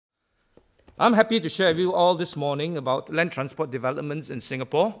I'm happy to share with you all this morning about land transport developments in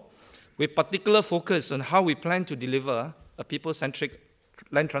Singapore, with particular focus on how we plan to deliver a people-centric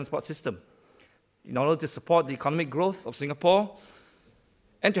land transport system in order to support the economic growth of Singapore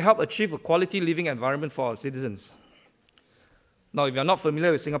and to help achieve a quality living environment for our citizens. Now, if you're not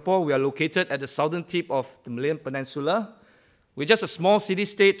familiar with Singapore, we are located at the southern tip of the Malayan Peninsula. We're just a small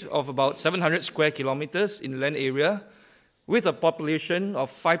city-state of about 700 square kilometers in land area, with a population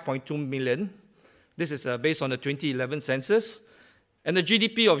of 5.2 million. This is based on the 2011 census, and a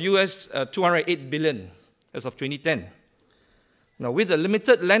GDP of US 208 billion as of 2010. Now, with the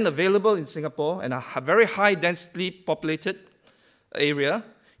limited land available in Singapore and a very high densely populated area,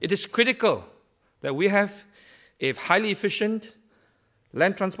 it is critical that we have a highly efficient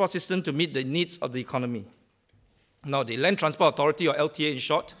land transport system to meet the needs of the economy. Now, the Land Transport Authority, or LTA in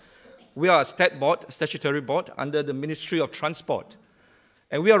short, we are a statutory board under the Ministry of Transport.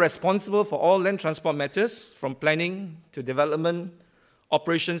 And we are responsible for all land transport matters, from planning to development,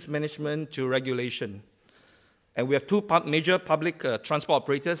 operations management to regulation. And we have two major public transport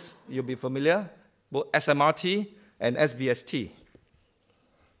operators, you'll be familiar, both SMRT and SBST.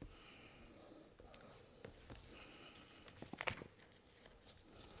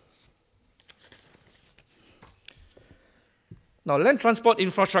 Now, land transport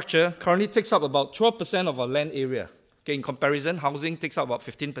infrastructure currently takes up about 12% of our land area. Okay, in comparison, housing takes up about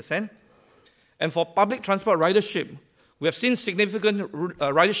 15%. And for public transport ridership, we have seen significant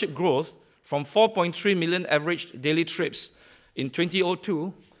ridership growth from 4.3 million average daily trips in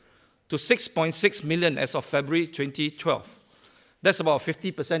 2002 to 6.6 million as of February 2012. That's about a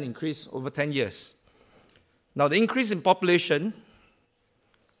 50% increase over 10 years. Now, the increase in population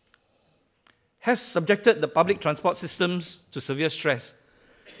has subjected the public transport systems to severe stress.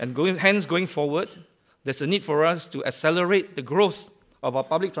 And hence, going forward, there's a need for us to accelerate the growth of our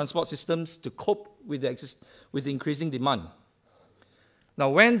public transport systems to cope with the increasing demand.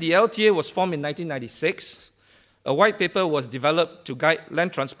 Now, when the LTA was formed in 1996, a white paper was developed to guide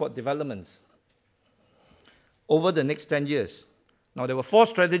land transport developments over the next 10 years. Now, there were 4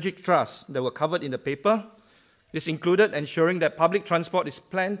 strategic thrusts that were covered in the paper. This included ensuring that public transport is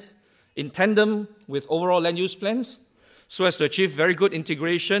planned in tandem with overall land use plans, so as to achieve very good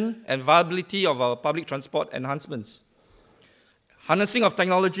integration and viability of our public transport enhancements. Harnessing of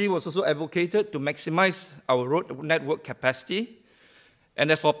technology was also advocated to maximize our road network capacity. And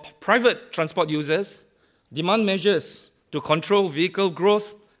as for private transport users, demand measures to control vehicle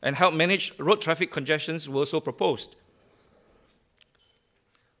growth and help manage road traffic congestions were also proposed.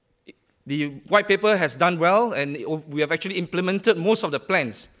 The white paper has done well, and we have actually implemented most of the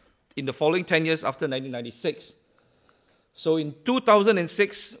plans in the following 10 years after 1996. So in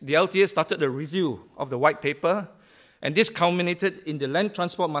 2006, the LTA started a review of the white paper, and this culminated in the Land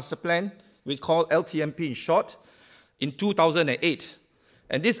Transport Master Plan, we call LTMP in short, in 2008.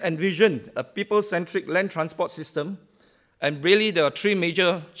 And this envisioned a people-centric land transport system, and really there are 3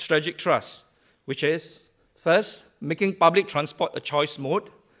 major strategic thrusts, which is, first, making public transport a choice mode,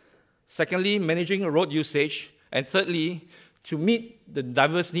 secondly, managing road usage, and thirdly, to meet the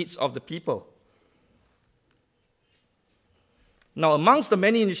diverse needs of the people. Now, amongst the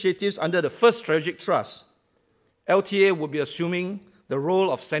many initiatives under the first strategic thrust, LTA will be assuming the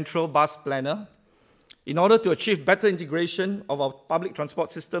role of central bus planner in order to achieve better integration of our public transport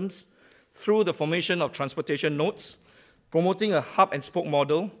systems through the formation of transportation nodes, promoting a hub and spoke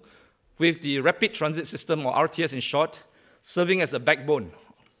model with the rapid transit system, or RTS in short, serving as the backbone.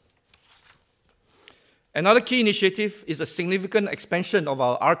 Another key initiative is a significant expansion of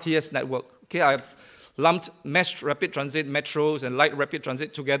our RTS network. Okay, I've lumped mass rapid transit, metros, and light rapid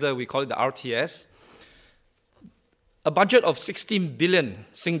transit together. We call it the RTS. A budget of 16 billion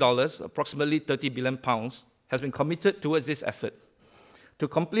Sing dollars, approximately 30 billion pounds, has been committed towards this effort. To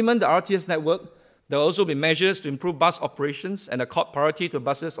complement the RTS network, there will also be measures to improve bus operations and accord priority to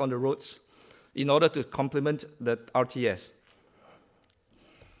buses on the roads in order to complement the RTS.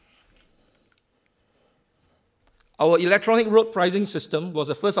 Our electronic road pricing system was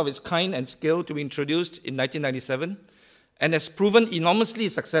the first of its kind and scale to be introduced in 1997 and has proven enormously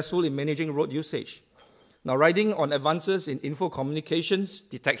successful in managing road usage. Now, riding on advances in info communications,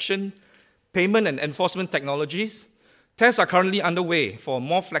 detection, payment and enforcement technologies, tests are currently underway for a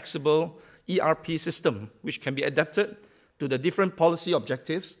more flexible ERP system which can be adapted to the different policy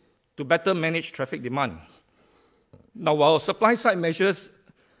objectives to better manage traffic demand. Now, while demand-side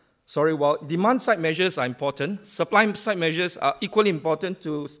measures are important, supply-side measures are equally important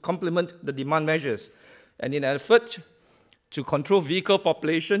to complement the demand measures. And in an effort to control vehicle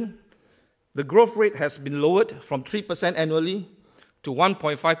population, the growth rate has been lowered from 3% annually to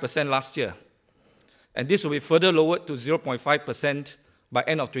 1.5% last year. And this will be further lowered to 0.5% by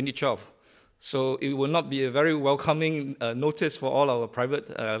end of 2012. So it will not be a very welcoming notice for all our private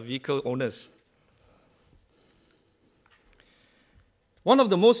vehicle owners. One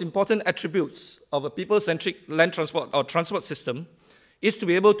of the most important attributes of a people-centric land transport or transport system is to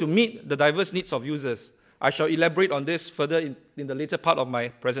be able to meet the diverse needs of users. I shall elaborate on this further in the later part of my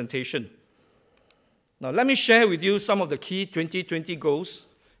presentation. Now, let me share with you some of the key 2020 goals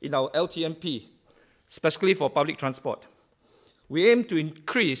in our LTMP, especially for public transport. We aim to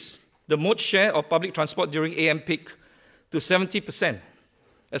increase the mode share of public transport during AM peak to 70%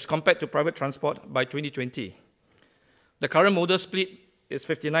 as compared to private transport by 2020. The current modal split is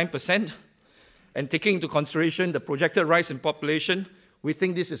 59%, and taking into consideration the projected rise in population, we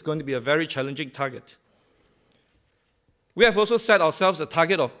think this is going to be a very challenging target. We have also set ourselves a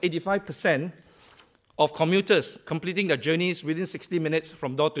target of 85% of commuters completing their journeys within 60 minutes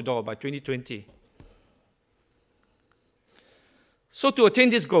from door to door by 2020. So to attain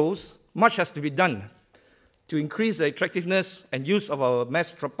these goals, much has to be done to increase the attractiveness and use of our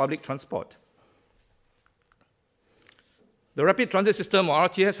mass public transport. The Rapid Transit System, or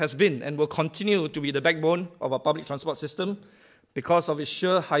RTS, has been and will continue to be the backbone of our public transport system because of its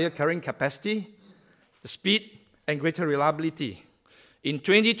sheer higher carrying capacity, the speed, and greater reliability. In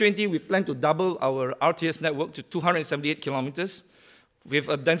 2020, we plan to double our RTS network to 278 kilometers with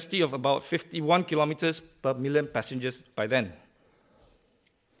a density of about 51 kilometers per million passengers by then.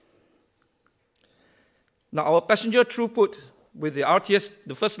 Now, our passenger throughput with the RTS,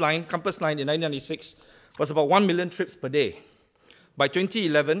 the first line, Campus Line in 1996, was about 1 million trips per day. By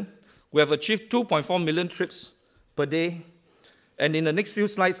 2011, we have achieved 2.4 million trips per day. And in the next few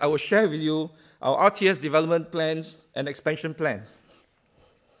slides, I will share with you our RTS development plans and expansion plans.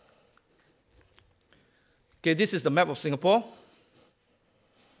 Okay, this is the map of Singapore.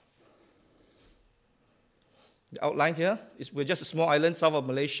 The outline here is we're just a small island south of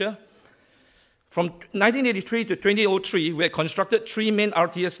Malaysia. From 1983 to 2003, we had constructed 3 main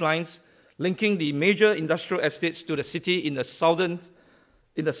RTS lines linking the major industrial estates to the city in the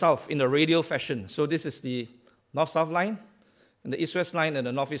south, in a radial fashion. So this is the north-south line, and the east-west line, and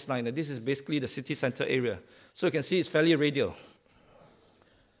the north-east line. And this is basically the city center area. So you can see it's fairly radial.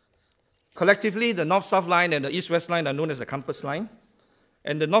 Collectively, the north-south line and the east-west line are known as the Campus Line.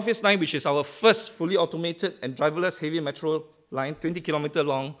 And the north-east line, which is our first fully automated and driverless heavy metro line, 20 kilometers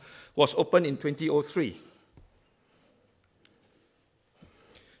long, was opened in 2003.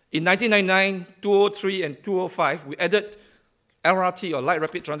 In 1999, 2003, and 2005, we added LRT, or Light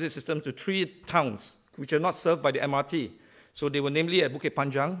Rapid Transit System, to 3 towns, which are not served by the MRT. So they were namely at Bukit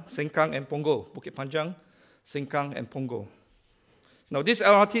Panjang, Sengkang, and Punggol. Bukit Panjang, Sengkang, and Punggol. Now, these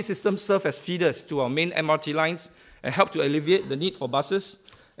LRT systems serve as feeders to our main MRT lines and help to alleviate the need for buses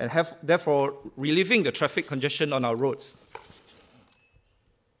and have, therefore, relieving the traffic congestion on our roads.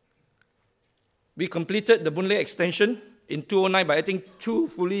 We completed the Boon Lay extension in 2009 by adding 2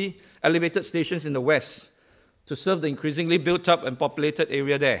 fully elevated stations in the west to serve the increasingly built-up and populated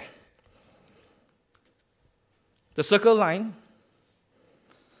area there. The Circle Line,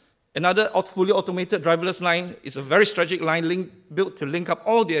 another fully automated driverless line, is a very strategic line built to link up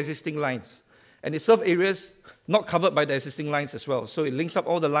all the existing lines. And it serves areas not covered by the existing lines as well. So it links up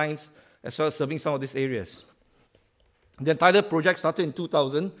all the lines as well as serving some of these areas. The entire project started in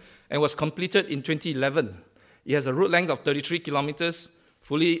 2000 and was completed in 2011. It has a route length of 33 kilometers,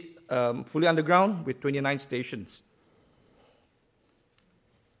 fully underground with 29 stations.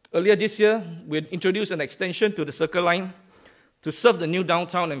 Earlier this year, we introduced an extension to the Circle Line to serve the new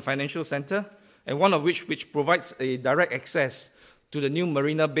downtown and financial center, and one of which provides a direct access to the new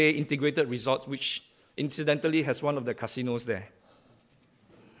Marina Bay Integrated Resort, which incidentally has one of the casinos there.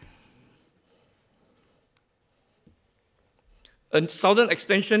 A southern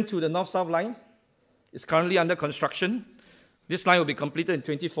extension to the north-south line is currently under construction. This line will be completed in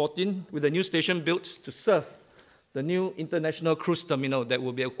 2014 with a new station built to serve the new international cruise terminal that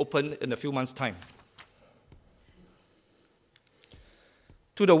will be open in a few months' time.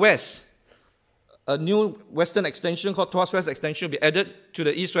 To the west, a new western extension called Tuas West Extension will be added to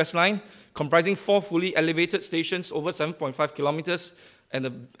the east-west line, comprising 4 fully elevated stations over 7.5 kilometers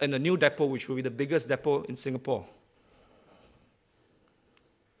and a new depot, which will be the biggest depot in Singapore.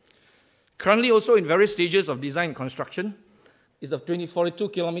 Currently also in various stages of design and construction is a 42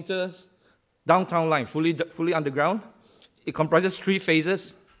 kilometers downtown line, fully underground. It comprises 3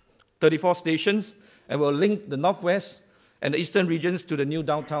 phases, 34 stations, and will link the northwest and the eastern regions to the new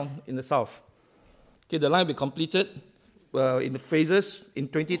downtown in the south. Okay, the line will be completed in the phases in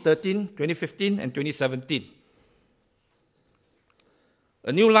 2013, 2015, and 2017.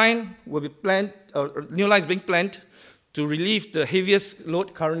 A new line will be planned, new line is being planned to relieve the heaviest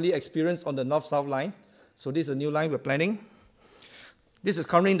load currently experienced on the north-south line. So this is a new line we're planning. This is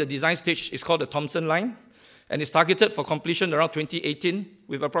currently in the design stage. It's called the Thomson line, and it's targeted for completion around 2018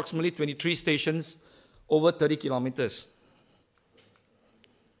 with approximately 23 stations over 30 kilometers.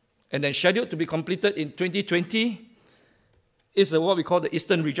 And then scheduled to be completed in 2020 is what we call the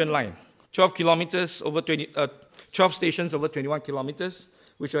Eastern Region line, 12 kilometers over 12 stations over 21 kilometers,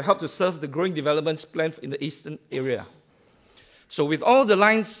 which will help to serve the growing developments planned in the eastern area. So with all the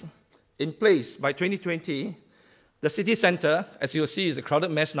lines in place by 2020, the city center, as you'll see, is a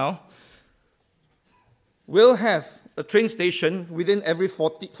crowded mess now, will have a train station within every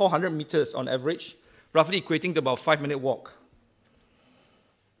 400 meters on average, roughly equating to about a 5-minute walk.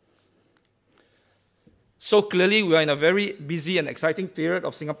 So clearly, we are in a very busy and exciting period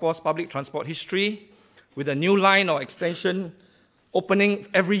of Singapore's public transport history, with a new line or extension opening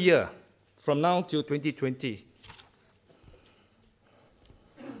every year from now till 2020.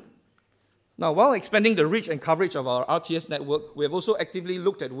 Now, while expanding the reach and coverage of our RTS network, we have also actively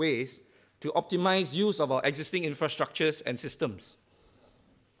looked at ways to optimize use of our existing infrastructures and systems.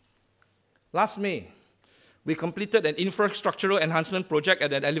 Last May, we completed an infrastructural enhancement project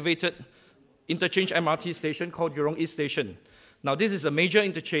at an elevated interchange MRT station called Jurong East Station. Now, this is a major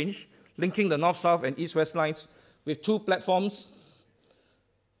interchange linking the north-south and east-west lines with 2 platforms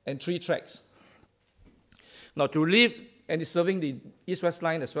and 3 tracks. Now, to relieve, and it's serving the east-west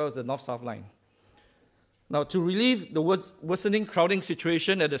line as well as the north-south line. Now, to relieve the worsening crowding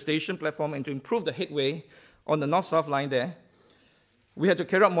situation at the station platform and to improve the headway on the north-south line there, we had to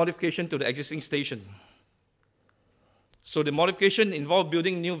carry out modification to the existing station. So the modification involved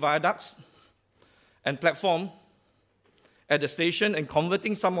building new viaducts and platform at the station and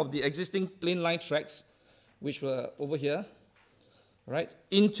converting some of the existing plain line tracks, which were over here, right,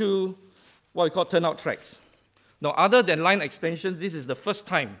 into what we call turnout tracks. Now, other than line extensions, this is the first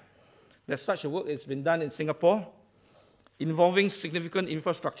time that such a work has been done in Singapore, involving significant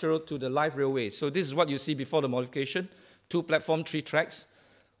infrastructure to the live railway. So this is what you see before the modification: 2 platform, 3 tracks.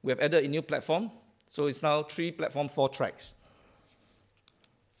 We have added a new platform, so it's now 3 platform, 4 tracks.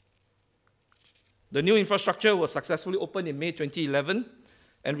 The new infrastructure was successfully opened in May 2011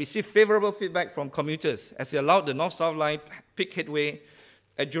 and received favorable feedback from commuters as it allowed the north-south line peak headway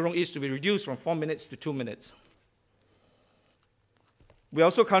at Jurong East to be reduced from 4 minutes to 2 minutes. We are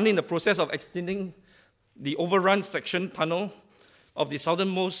also currently in the process of extending the overrun section tunnel of the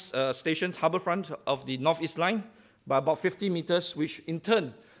southernmost station's harbourfront of the northeast line by about 50 meters, which in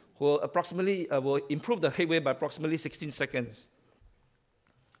turn will improve the headway by approximately 16 seconds.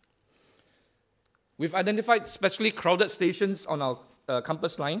 We've identified especially crowded stations on our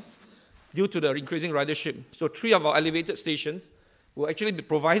campus line due to the increasing ridership. So 3 of our elevated stations will actually be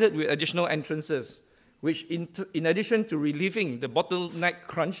provided with additional entrances, which in addition to relieving the bottleneck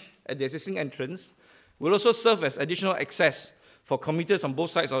crunch at the existing entrance, will also serve as additional access for commuters on both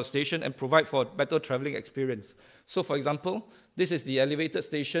sides of the station and provide for a better traveling experience. So for example, this is the elevated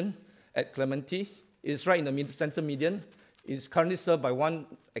station at Clementi. It's right in the center median. It's currently served by 1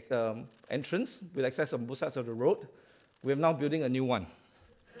 entrance with access on both sides of the road. We're now building a new one.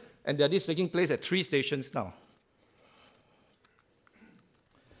 And this is taking place at 3 stations now.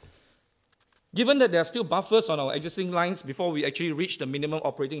 Given that there are still buffers on our existing lines before we actually reach the minimum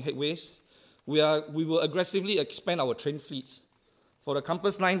operating headways, we will aggressively expand our train fleets. For the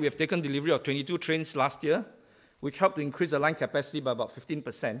campus line, we have taken delivery of 22 trains last year, which helped to increase the line capacity by about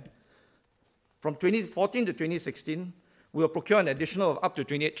 15%. From 2014 to 2016, we will procure an additional of up to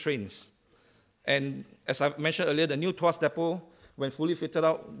 28 trains. And as I mentioned earlier, the new Tuas depot, when fully fitted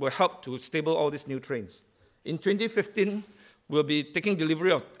out, will help to stable all these new trains. In 2015, we'll be taking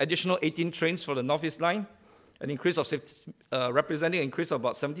delivery of additional 18 trains for the Northeast Line, an increase of representing an increase of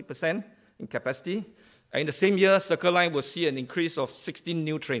about 70% in capacity. And in the same year, Circle Line will see an increase of 16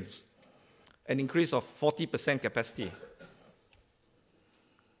 new trains, an increase of 40% capacity.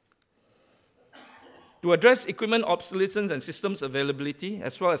 To address equipment obsolescence and systems availability,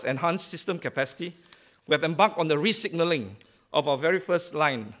 as well as enhance system capacity, we have embarked on the re-signaling of our very first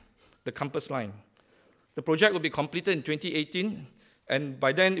line, the campus line. The project will be completed in 2018, and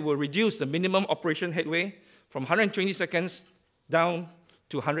by then it will reduce the minimum operation headway from 120 seconds down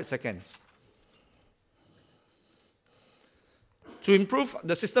to 100 seconds. To improve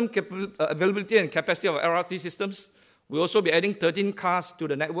the system availability and capacity of LRT systems, we'll also be adding 13 cars to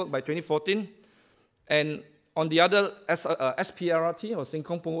the network by 2014. And on the other SPLRT, or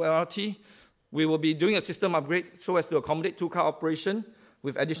Sengkang Punggol LRT, we will be doing a system upgrade so as to accommodate 2-car operation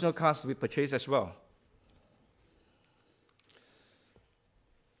with additional cars to be purchased as well.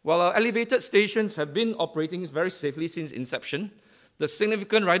 While our elevated stations have been operating very safely since inception, the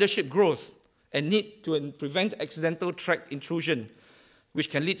significant ridership growth and need to prevent accidental track intrusion, which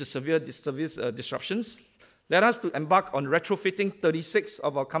can lead to severe service disruptions, led us to embark on retrofitting 36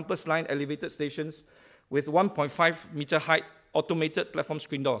 of our campus line elevated stations with 1.5 meter height automated platform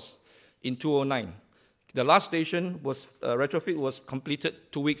screen doors in 2009. The last station retrofit was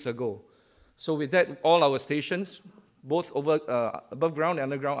completed 2 weeks ago. So with that, all our stations, both above ground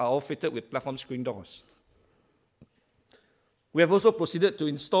and underground, are all fitted with platform screen doors. We have also proceeded to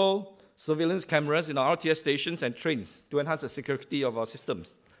install surveillance cameras in our RTS stations and trains to enhance the security of our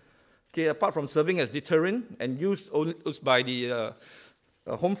systems. Okay, apart from serving as deterrent and used by the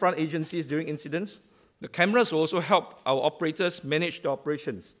home front agencies during incidents, the cameras will also help our operators manage the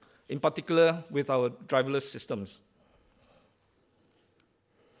operations, in particular with our driverless systems.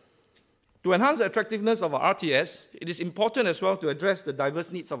 To enhance the attractiveness of our RTS, it is important as well to address the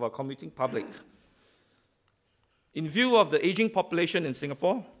diverse needs of our commuting public. In view of the aging population in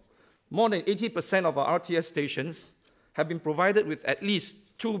Singapore, more than 80% of our RTS stations have been provided with at least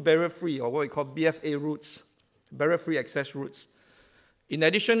 2 barrier-free, or what we call BFA routes, barrier-free access routes. In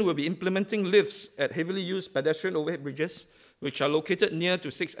addition, we'll be implementing lifts at heavily used pedestrian overhead bridges, which are located near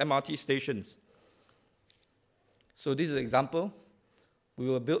to 6 MRT stations. So this is an example. We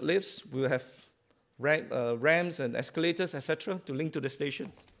will build lifts, we will have ramps and escalators, etc., to link to the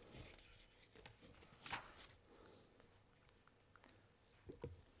stations.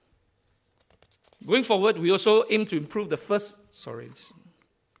 Going forward, we also aim to improve the first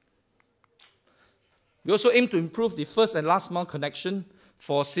and last mile connection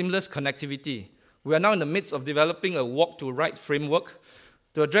for seamless connectivity. We are now in the midst of developing a walk-to-right framework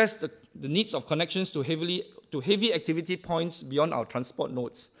to address the needs of connections to heavy activity points beyond our transport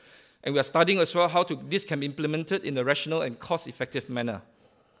nodes. And we are studying as well how this can be implemented in a rational and cost-effective manner.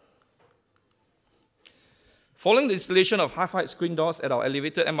 Following the installation of half-height screen doors at our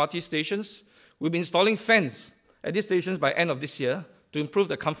elevated MRT stations, we'll be installing fans at these stations by end of this year to improve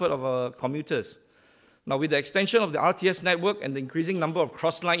the comfort of our commuters. Now, with the extension of the RTS network and the increasing number of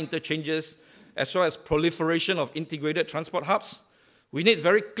cross-line interchanges, as well as proliferation of integrated transport hubs, we need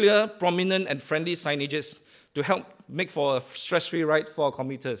very clear, prominent, and friendly signages to help make for a stress-free ride for our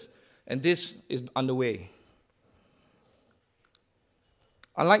commuters. And this is underway.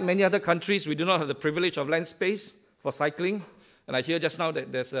 Unlike many other countries, we do not have the privilege of land space for cycling. And I hear just now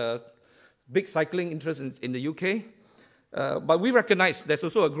that there's a big cycling interest in the UK. But we recognize there's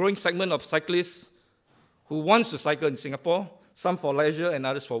also a growing segment of cyclists who wants to cycle in Singapore, some for leisure and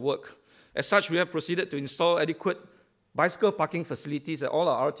others for work. As such, we have proceeded to install adequate bicycle parking facilities at all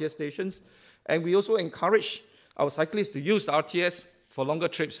our RTS stations, and we also encourage our cyclists to use the RTS for longer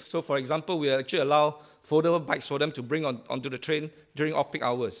trips. So, for example, we actually allow foldable bikes for them to bring onto the train during off-peak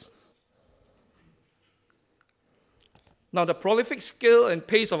hours. Now, the prolific scale and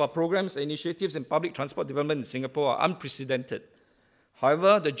pace of our programs and initiatives in public transport development in Singapore are unprecedented.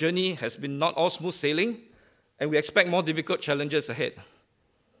 However, the journey has been not all smooth sailing, and we expect more difficult challenges ahead.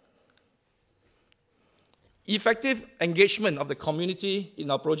 Effective engagement of the community in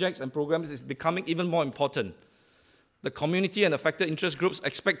our projects and programs is becoming even more important. The community and affected interest groups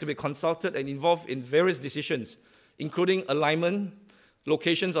expect to be consulted and involved in various decisions, including alignment,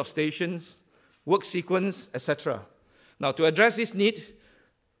 locations of stations, work sequence, etc. Now, to address this need,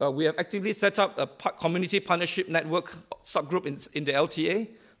 we have actively set up a community partnership network subgroup in the LTA.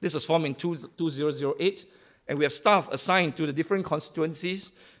 This was formed in 2008, and we have staff assigned to the different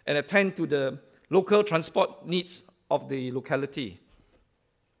constituencies and attend to the local transport needs of the locality.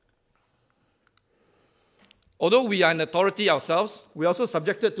 Although we are an authority ourselves, we are also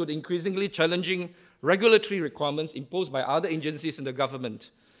subjected to the increasingly challenging regulatory requirements imposed by other agencies in the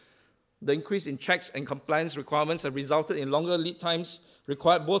government. The increase in checks and compliance requirements have resulted in longer lead times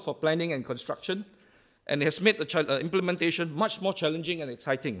required both for planning and construction, and it has made the implementation much more challenging and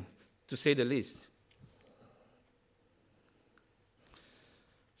exciting, to say the least.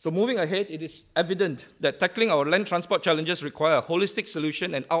 So moving ahead, it is evident that tackling our land transport challenges require a holistic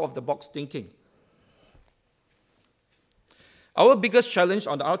solution and out-of-the-box thinking. Our biggest challenge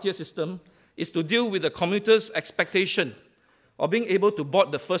on the RTS system is to deal with the commuter's expectation of being able to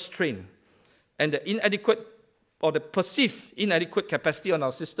board the first train and the inadequate or the perceived inadequate capacity on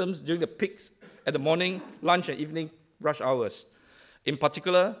our systems during the peaks at the morning, lunch, and evening rush hours. In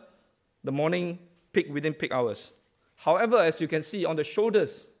particular, the morning peak within peak hours. However, as you can see on the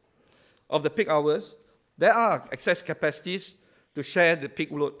shoulders of the peak hours, there are excess capacities to share the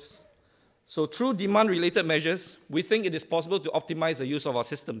peak loads. So through demand-related measures, we think it is possible to optimize the use of our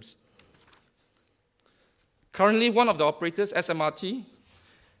systems. Currently, one of the operators, SMRT,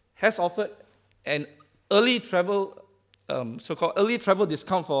 has offered an early travel, so-called early travel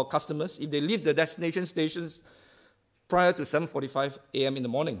discount for customers if they leave the destination stations prior to 7:45 a.m. in the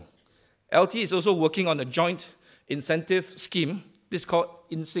morning. LT is also working on a joint incentive scheme. This is called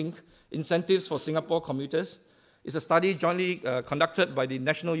InSync, Incentives for Singapore Commuters. It's a study jointly conducted by the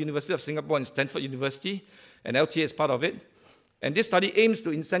National University of Singapore and Stanford University, and LTA is part of it. And this study aims to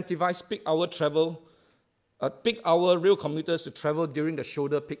incentivize peak hour rail commuters to travel during the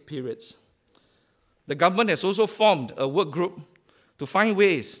shoulder peak periods. The government has also formed a work group to find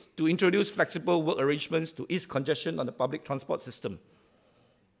ways to introduce flexible work arrangements to ease congestion on the public transport system.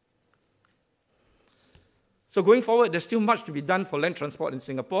 So going forward, there's still much to be done for land transport in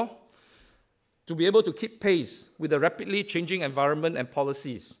Singapore to be able to keep pace with the rapidly changing environment and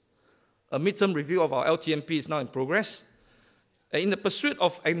policies. A midterm review of our LTMP is now in progress. In the pursuit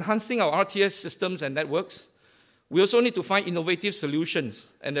of enhancing our RTS systems and networks, we also need to find innovative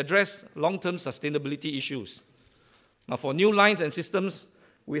solutions and address long-term sustainability issues. Now, for new lines and systems,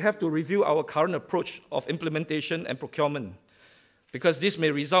 we have to review our current approach of implementation and procurement, because this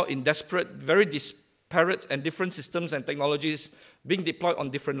may result in very disparate and different systems and technologies being deployed on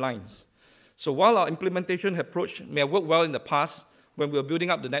different lines. So while our implementation approach may have worked well in the past when we were building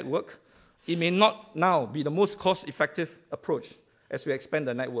up the network, it may not now be the most cost-effective approach as we expand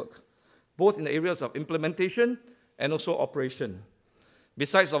the network, both in the areas of implementation and also operation.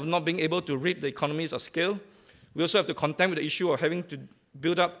 Besides of not being able to reap the economies of scale, we also have to contend with the issue of having to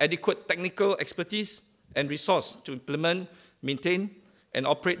build up adequate technical expertise and resource to implement, maintain, and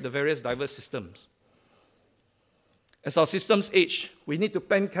operate the various diverse systems. As our systems age, we need to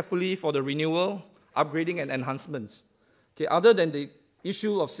plan carefully for the renewal, upgrading, and enhancements. Okay, other than the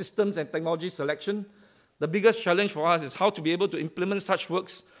issue of systems and technology selection, the biggest challenge for us is how to be able to implement such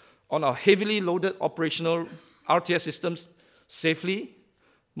works on our heavily loaded operational RTS systems safely,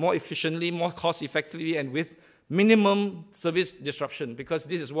 more efficiently, more cost-effectively, and with minimum service disruption, because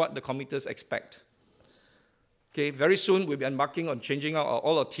this is what the commuters expect. Okay, very soon we'll be embarking on changing out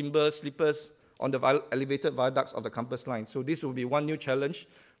all our timber sleepers on the elevated viaducts of the campus line. So this will be one new challenge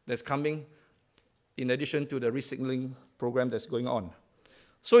that's coming in addition to the resignaling program that's going on.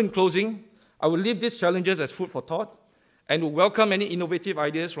 So in closing, I will leave these challenges as food for thought and will welcome any innovative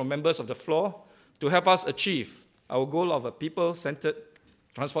ideas from members of the floor to help us achieve our goal of a people-centered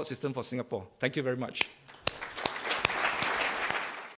transport system for Singapore. Thank you very much.